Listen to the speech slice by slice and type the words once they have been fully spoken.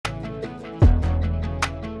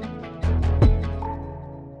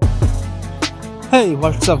Hey,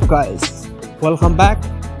 what's up guys, welcome back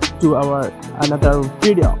to our another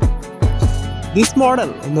video. This model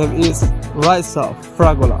name is RAYSA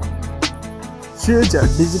FRAGOLA. She is a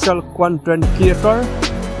digital content creator,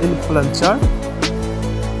 influencer,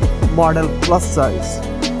 model plus size.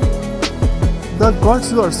 The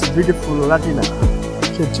gorgeous beautiful Latina.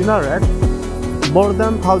 She generates more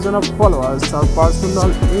than 1,000 of followers on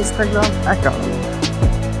personal Instagram account.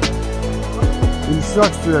 In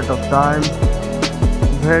short period of time,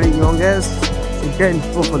 very young age, she gained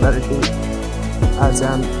popularity as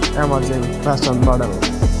an emerging fashion model.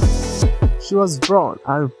 She was born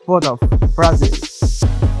and both of Brazil,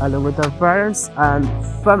 along with her parents and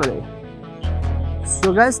family.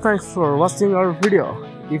 So guys, thanks for watching our video.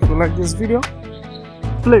 If you like this video,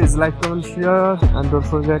 please like, comment, share, and don't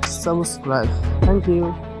forget to subscribe. Thank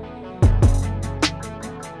you.